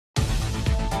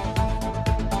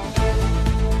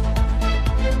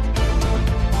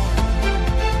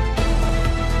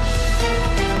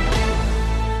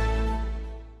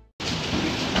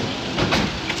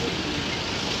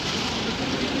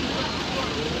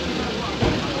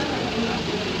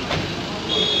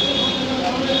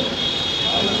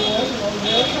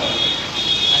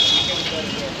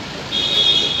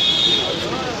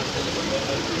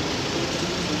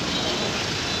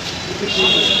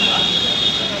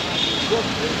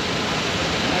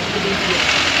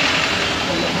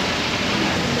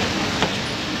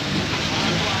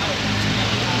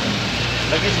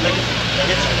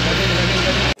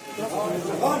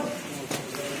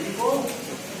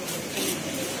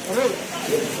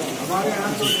हमारे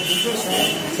यहाँ तो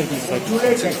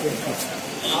चूल्हे सकते हैं,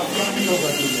 आपके यहाँ नहीं होगा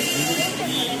चूल्हे।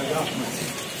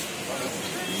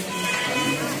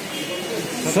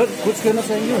 सर कुछ कहना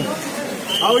चाहेंगे?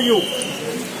 How are you?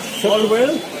 All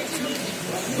well?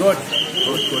 Good.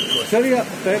 Sir ये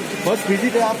फर्स्ट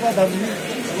विजिट है आपका Darjeeling?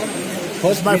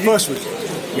 First my first visit.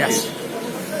 Yes.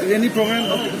 Any problem?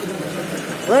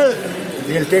 Well,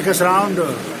 they'll take us around,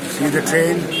 see the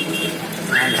train,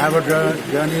 and have a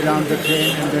journey around the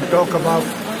train, and then talk about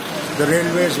the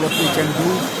railways, what we can do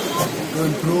to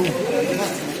improve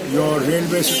your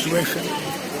railway situation.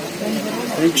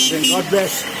 Thanks. God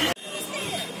bless.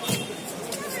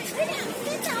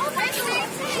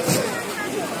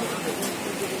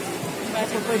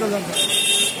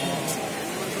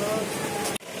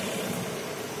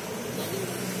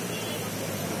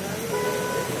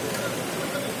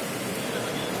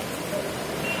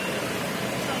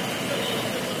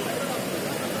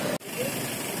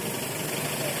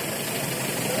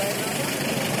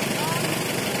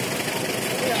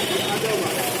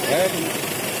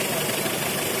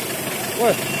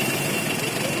 What?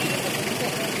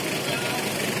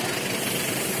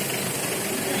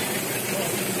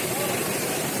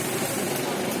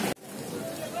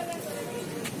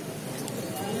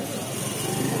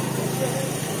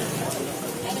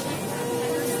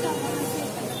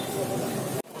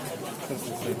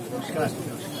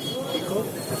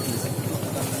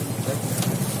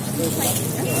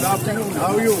 Good afternoon.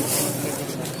 How are you?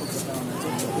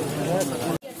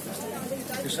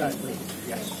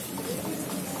 Yes.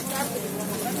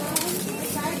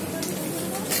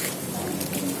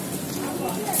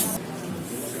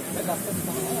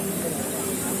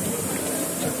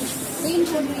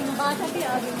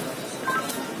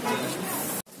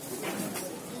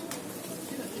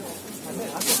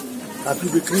 काफी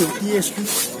बिक्री होती है इसकी।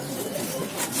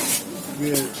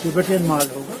 ये Tibetan माल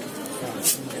होगा।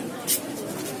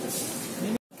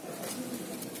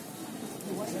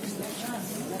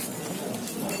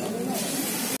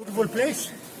 Beautiful place.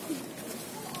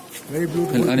 Very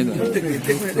beautiful.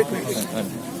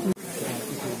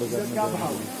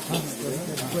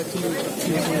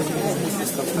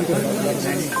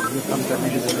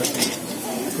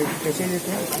 कैसे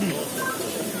लेते हैं?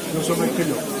 200 में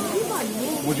किलो।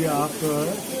 मुझे आप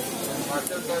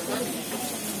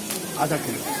आधा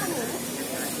किलो।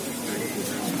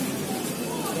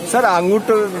 सर अंगूर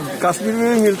तो कश्मीर में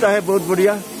भी मिलता है, बहुत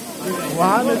बढ़िया।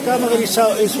 वहाँ मिलता है मगर इस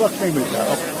वक्त नहीं मिलता,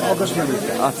 अगस्त में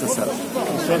मिलता है। अच्छा सर,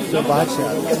 इस वक्त बाहर से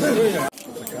आता है।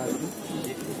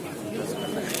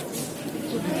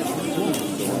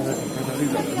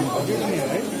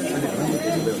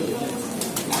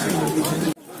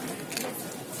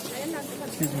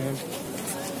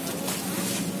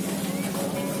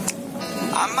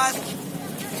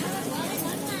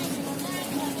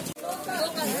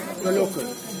 The local.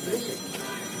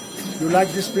 You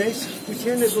like this place?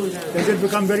 Does it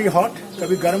become very hot?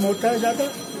 कभी गर्म होता है ज़्यादा?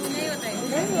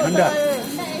 ठंडा।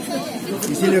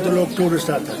 इसीलिए तो लोग टूरिस्ट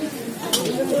आते हैं।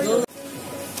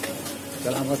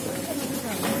 सलामत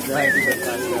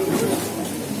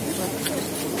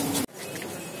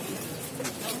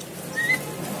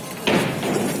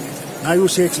Now you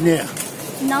say it's near.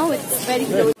 Now it's very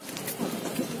close.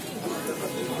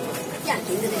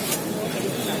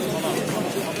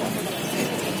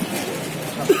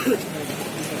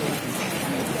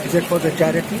 Is it for the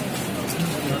charity?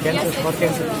 Yes, For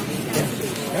cancer.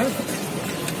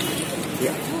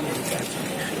 Yeah.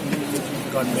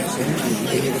 God bless you.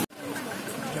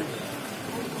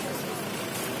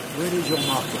 Where is your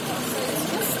market?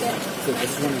 So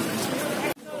this one.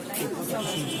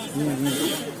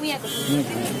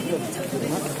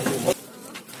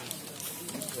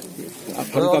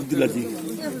 Farooq Abdullah जी।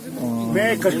 मैं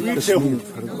कश्मीर से हूँ।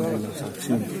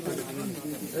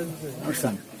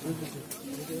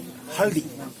 हल्दी,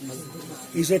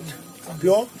 is it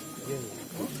pure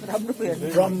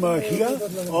from here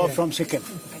or from Sikkim?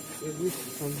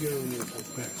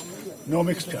 No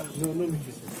mixture.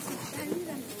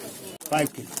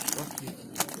 5 kilos.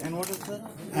 And what is that?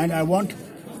 And I want,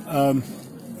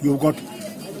 you've got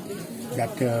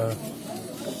that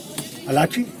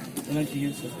alachi?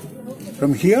 Yes, sir.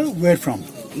 From here? Where from?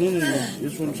 No.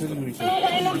 This one second.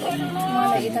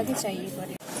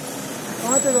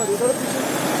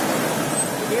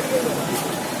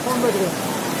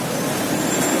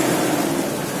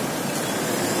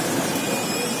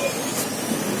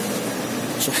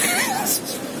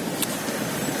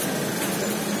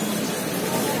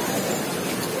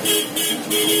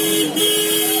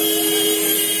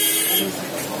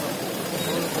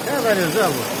 Why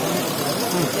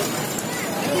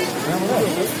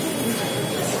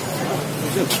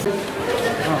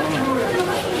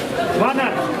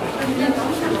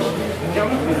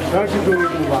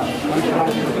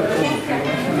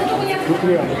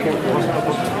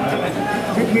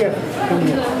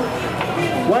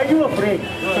are you afraid?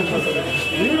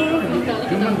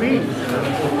 Human being.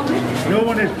 No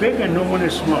one is big and no one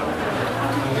is small.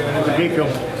 Take your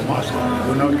mask.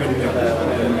 You're not getting it.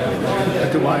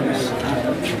 That's the virus.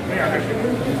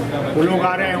 वो लोग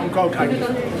आ रहे हैं, उनका उठाइए.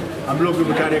 हम लोग भी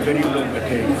बेचारे गरीब लोग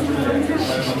बैठे हैं.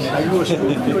 Are you a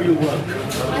student or you work?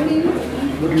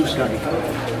 What do you study?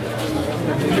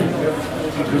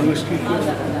 University.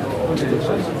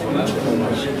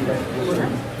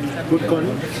 Good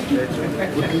college.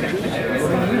 Good teachers.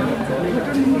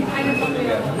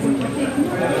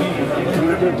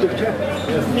 Good picture.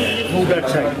 Move that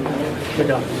side. Sit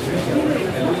down.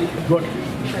 Good.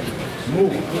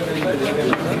 Move.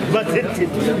 But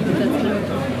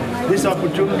this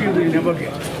opportunity we will never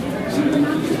get.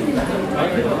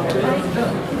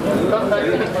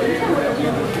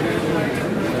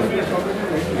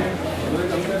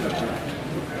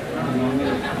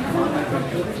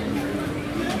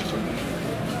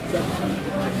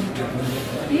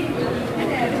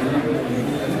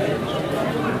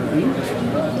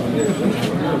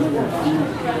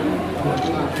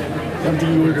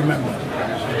 Something you will remember.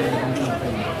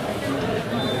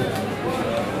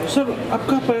 Sir,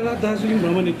 आपका पहला दार्जिलिंग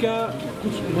भ्रमण है, क्या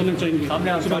कुछ बोलना चाहेंगे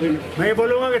इस बारे में? मैं ये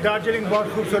बोलूँगा कि दार्जिलिंग बहुत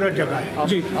खूबसूरत जगह है.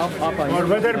 जी, और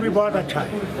वेदर भी बहुत अच्छा है.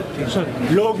 सर,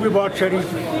 लोग भी बहुत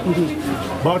शरीफ हैं,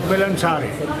 बहुत मिलनसार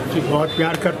हैं, बहुत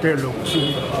प्यार करते हैं लोग.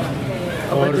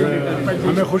 और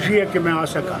हमें खुशी है कि मैं आ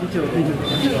सका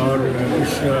और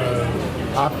इस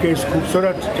आपके इस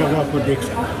खूबसूरत जगह को देख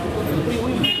सका.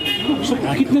 सर,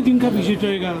 कितने दिन का विजिट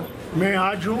रहेगा? मैं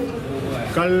आज हूँ,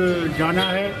 कल जाना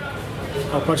है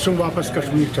और परसों वापस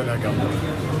कश्मीर चला जाऊँगा.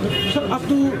 सर, आप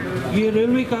तो ये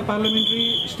रेलवे का पार्लियामेंट्री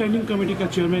स्टैंडिंग कमेटी का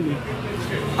चेयरमैन है.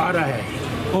 आ रहा है.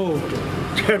 ओह,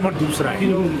 चेयरमैन दूसरा है.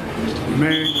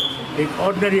 मैं एक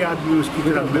ऑर्डिनरी आदमी उसकी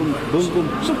तरफ में.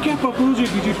 सर, क्या प्रपोज है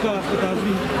विजिट का आपको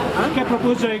दार्जिलिंग? क्या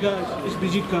प्रपोज जाएगा इस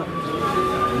विजिट का?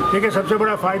 देखिए, सबसे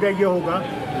बड़ा फ़ायदा ये होगा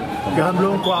कि हम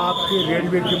लोगों को आपके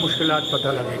रेलवे की मुश्किलात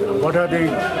पता लगेगा. What are the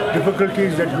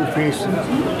difficulties that you face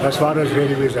as far as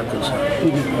railways are concerned?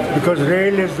 Because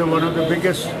rail is one of the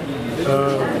biggest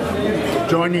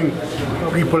joining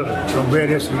people from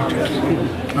various regions,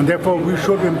 and therefore we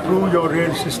should improve your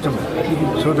rail system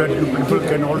so that you people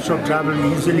can also travel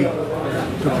easily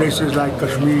to places like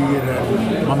Kashmir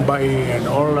and Mumbai and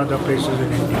all other places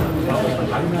in India.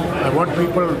 I want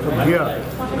people from here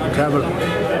to travel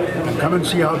and come and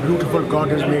see how beautiful God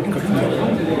has made Kashmir.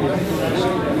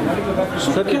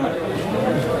 Sir, क्या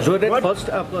जोरेट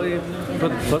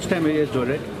first time है ये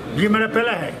जोरेट? जी, मेरा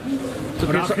पहला है. तो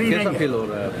कैसा feel हो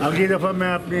रहा है? अगली दफ़ा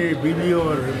मैं अपनी बीवी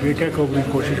और बेटे को भी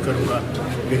कोशिश करूँगा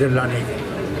इधर लाने की.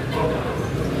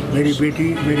 मेरी बीवी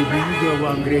जो है वो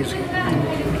अंग्रेज़ है,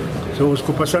 तो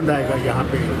उसको पसंद आएगा यहाँ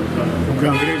पे, क्योंकि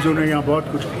अंग्रेज़ों ने यहाँ बहुत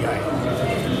कुछ किया है.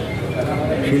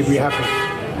 She'll be happy.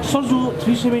 सर, जो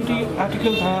 370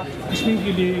 आर्टिकल था कश्मीर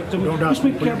के लिए,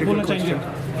 उसमें क्या बोलना चाहेंगे?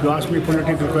 You ask me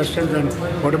political questions, and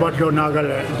what about your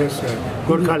Nagaland, this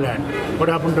Gorkha land? What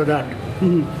happened to that?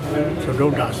 So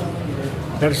don't ask.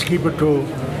 Let's keep it to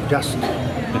just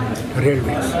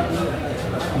railways.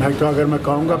 नहीं तो अगर मैं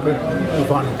कहूँगा फिर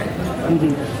तूफान उठे.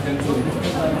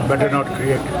 Better not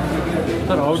create.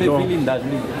 Sir, how do you feel in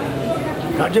Darjeeling?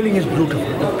 Darjeeling is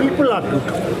beautiful. The people are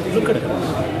beautiful. Look at them.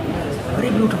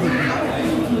 Very beautiful people.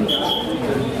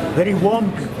 Very warm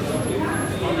people.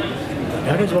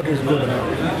 That is what is good about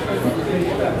it.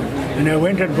 And I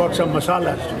went and bought some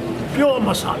masalas. Pure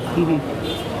masala.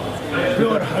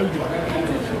 Pure halwa.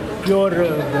 Pure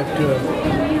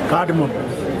cardamom.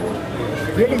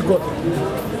 Really good.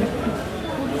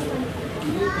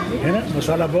 है ना,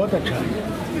 मसाला बहुत अच्छा है.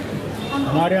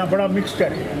 हमारे यहाँ बड़ा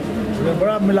mixture है,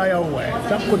 बड़ा मिलाया हुआ है,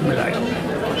 सब कुछ मिलाया हुआ है.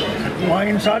 वहाँ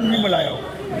इंसान भी मिलाया हुआ है.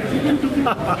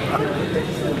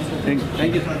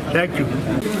 Thank you.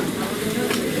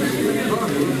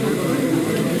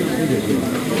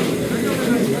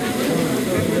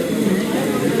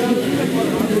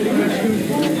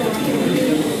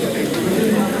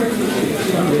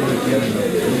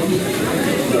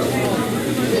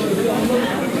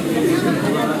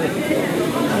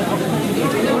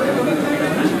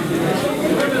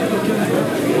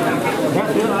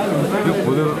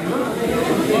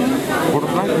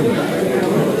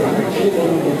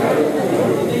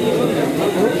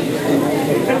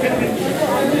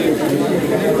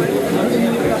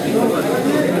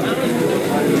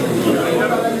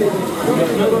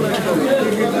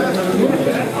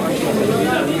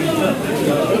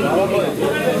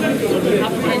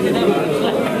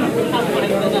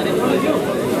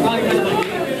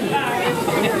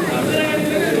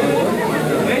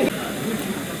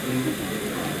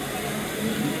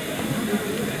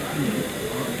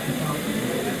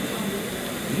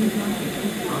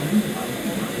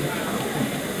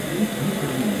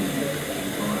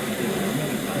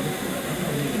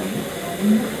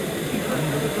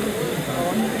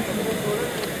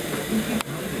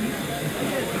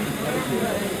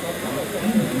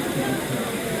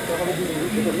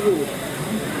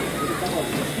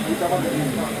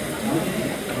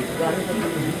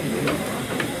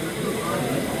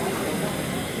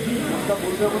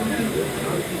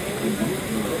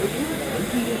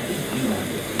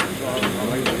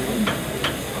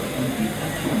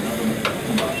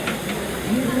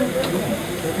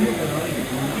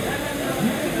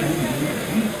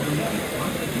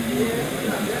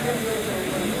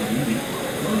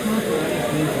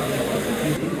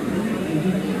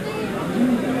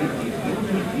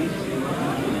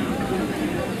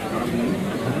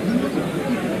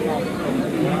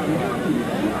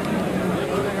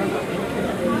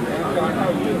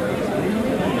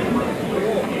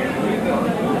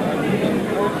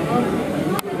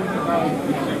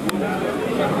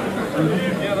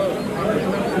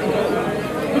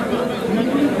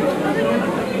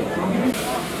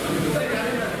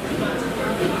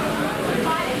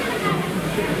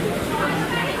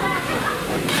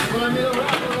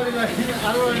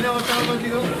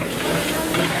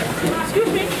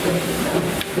 Excuse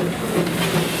me.